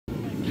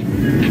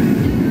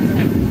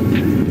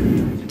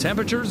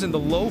Temperatures in the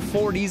low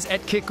 40s at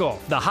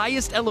kickoff, the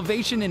highest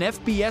elevation in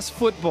FBS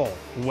football.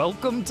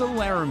 Welcome to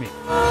Laramie.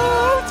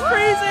 Oh, it's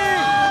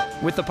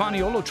crazy! With the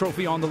Paniolo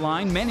Trophy on the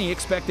line, many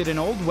expected an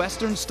old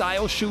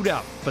Western-style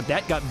shootout, but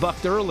that got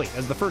bucked early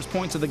as the first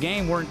points of the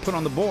game weren't put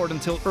on the board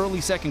until early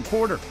second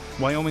quarter.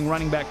 Wyoming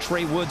running back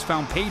Trey Woods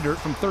found pay dirt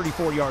from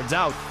 34 yards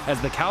out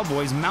as the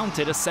Cowboys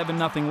mounted a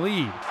 7-0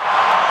 lead.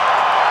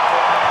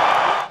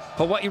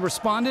 Hawaii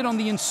responded on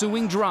the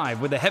ensuing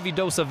drive with a heavy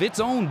dose of its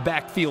own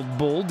backfield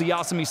bull,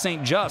 Diosemy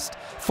St. Just.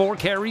 4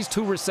 carries,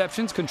 2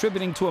 receptions,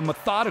 contributing to a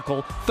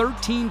methodical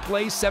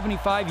 13-play,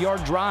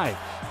 75-yard drive.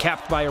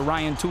 Capped by a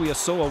Ryan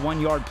Tuiasoa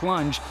 1-yard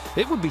plunge,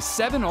 it would be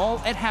 7-all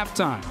at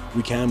halftime.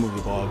 We can move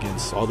the ball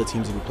against all the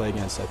teams that we play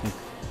against. I think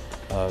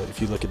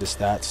if you look at the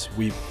stats,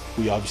 we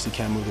obviously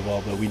can move the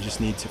ball, but we just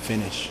need to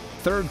finish.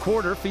 Third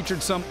quarter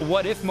featured some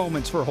what-if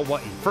moments for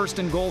Hawaii. First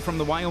and goal from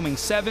the Wyoming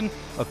 7,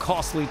 a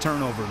costly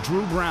turnover.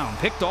 Drew Brown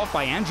picked off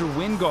by Andrew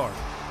Wingard.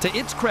 To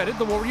its credit,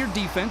 the Warrior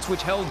defense,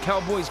 which held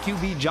Cowboys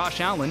QB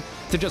Josh Allen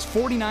to just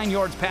 49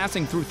 yards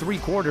passing through 3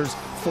 quarters,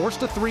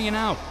 forced a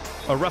 3-and-out.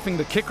 A roughing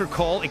the kicker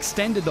call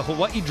extended the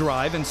Hawaii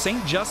drive, and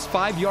St. Just's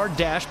 5-yard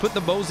dash put the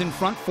Bows in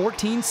front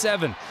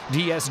 14-7.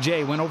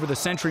 DSJ went over the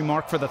century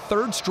mark for the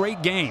 3rd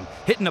straight game,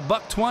 hitting a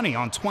 $120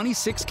 on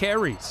 26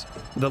 carries.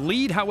 The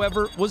lead,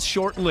 however, was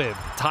short-lived.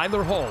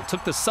 Tyler Hall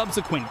took the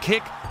subsequent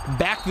kick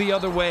back the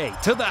other way,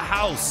 to the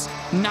house.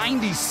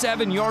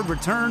 97-yard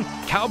return,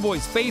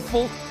 Cowboys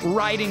faithful,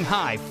 riding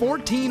high.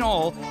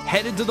 14-all,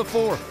 headed to the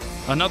 4th.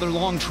 Another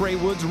long Trey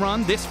Woods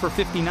run, this for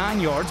 59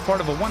 yards, part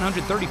of a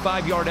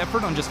 135-yard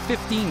effort on just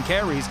 15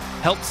 carries,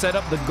 helped set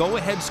up the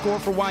go-ahead score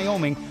for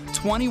Wyoming,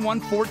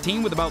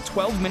 21-14 with about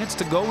 12 minutes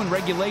to go in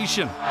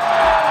regulation.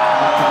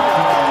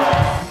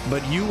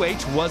 But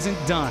UH wasn't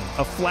done.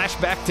 A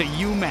flashback to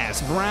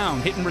UMass.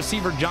 Brown hitting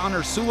receiver John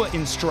Ursua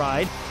in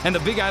stride, and the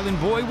Big Island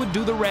boy would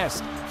do the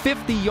rest.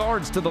 50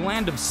 yards to the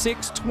land of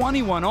 6,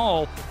 21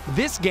 all.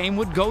 This game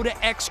would go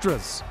to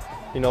extras.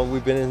 You know,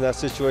 we've been in that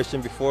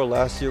situation before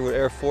last year with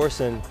Air Force,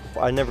 and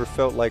I never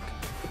felt like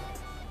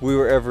we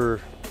were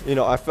ever,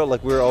 I felt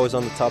like we were always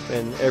on the top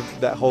end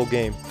that whole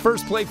game.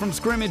 First play from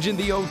scrimmage in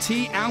the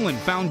OT, Allen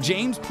found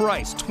James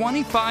Price,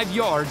 25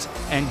 yards,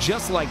 and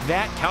just like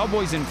that,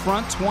 Cowboys in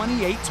front,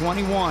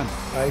 28-21.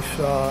 I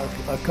saw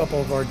a couple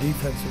of our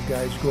defensive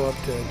guys go up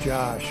to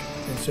Josh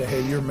and say,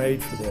 hey, you're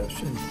made for this.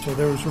 And so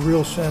there was a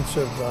real sense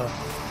of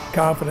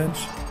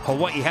confidence.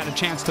 Hawaii had a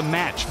chance to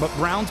match, but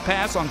Brown's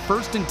pass on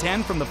 1st and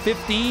 10 from the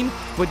 15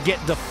 would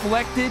get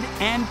deflected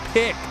and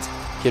picked.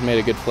 Kid made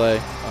a good play,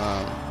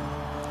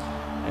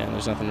 and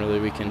there's nothing really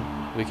we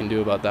can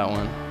do about that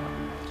one.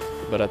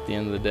 But at the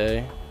end of the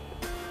day,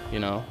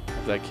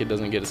 if that kid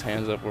doesn't get his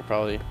hands up, we're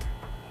probably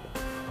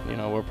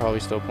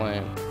still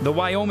playing. The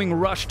Wyoming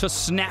rush to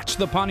snatch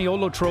the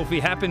Paniolo Trophy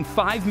happened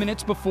 5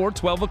 minutes before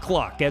 12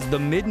 o'clock as the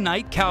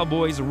Midnight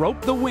Cowboys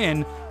roped the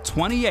win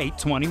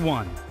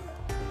 28-21.